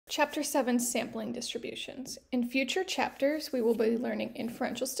Chapter 7, Sampling Distributions. In future chapters, we will be learning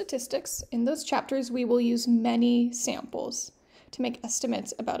inferential statistics. In those chapters, we will use many samples to make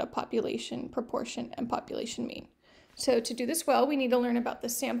estimates about a population proportion and population mean. So to do this well, we need to learn about the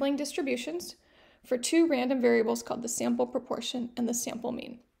sampling distributions for two random variables called the sample proportion and the sample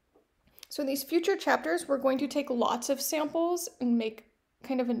mean. So in these future chapters, we're going to take lots of samples and make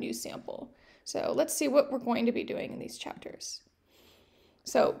kind of a new sample. So let's see what we're going to be doing in these chapters.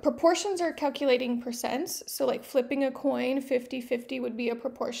 So proportions are calculating percents. So like flipping a coin, 50-50 would be a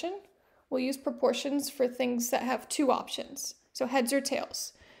proportion. We'll use proportions for things that have two options. So heads or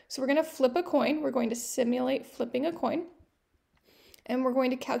tails. So we're going to flip a coin. We're going to simulate flipping a coin. And we're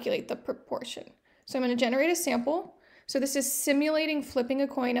going to calculate the proportion. So I'm going to generate a sample. So this is simulating flipping a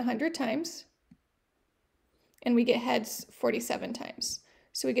coin 100 times. And we get heads 47 times.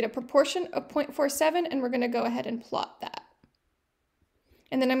 So we get a proportion of 0.47, and we're going to go ahead and plot that.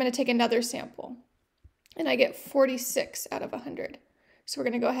 And then I'm going to take another sample, and I get 46 out of 100. So we're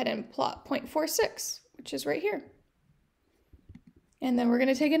going to go ahead and plot 0.46, which is right here. And then we're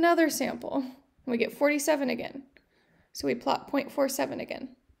going to take another sample, and we get 47 again. So we plot 0.47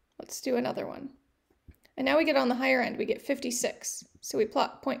 again. Let's do another one. And now we get on the higher end, we get 56. So we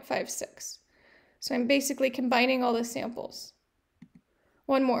plot 0.56. So I'm basically combining all the samples.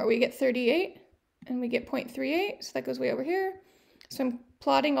 One more, we get 38, and we get 0.38, so that goes way over here. So I'm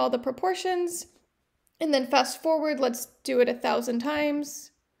plotting all the proportions, and then fast forward, let's do it 1,000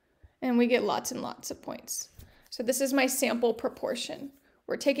 times, and we get lots and lots of points. So this is my sample proportion.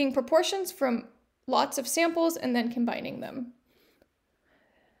 We're taking proportions from lots of samples and then combining them.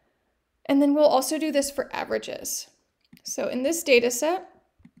 And then we'll also do this for averages. So in this data set,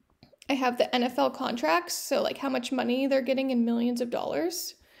 I have the NFL contracts, so like how much money they're getting in millions of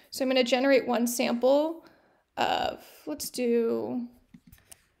dollars. So I'm going to generate one sample of, let's do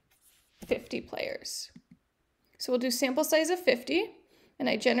 50 players. So we'll do sample size of 50, and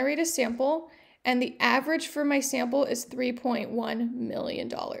I generate a sample, and the average for my sample is $3.1 million.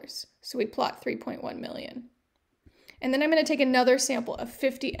 So we plot 3.1 million. And then I'm going to take another sample of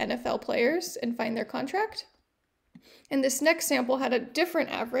 50 NFL players and find their contract. And this next sample had a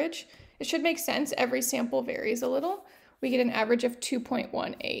different average. It should make sense. Every sample varies a little. We get an average of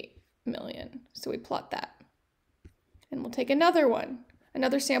 2.18 million. So we plot that. And we'll take another one,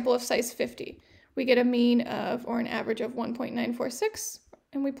 another sample of size 50. We get a mean of, or an average of 1.946,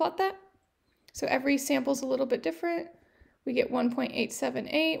 and we plot that. So every sample's a little bit different. We get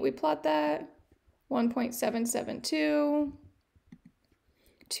 1.878, we plot that. 1.772,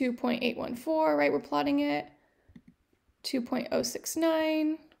 2.814, right, we're plotting it.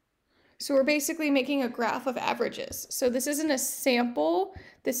 2.069. So we're basically making a graph of averages. So this isn't a sample,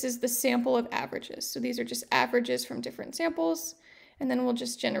 this is the sample of averages. So these are just averages from different samples, and then we'll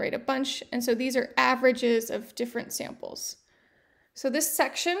just generate a bunch. And so these are averages of different samples. So this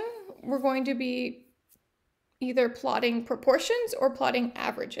section, we're going to be either plotting proportions or plotting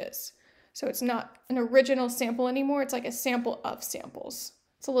averages. So it's not an original sample anymore, it's like a sample of samples.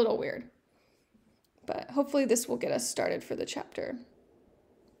 It's a little weird, but hopefully this will get us started for the chapter.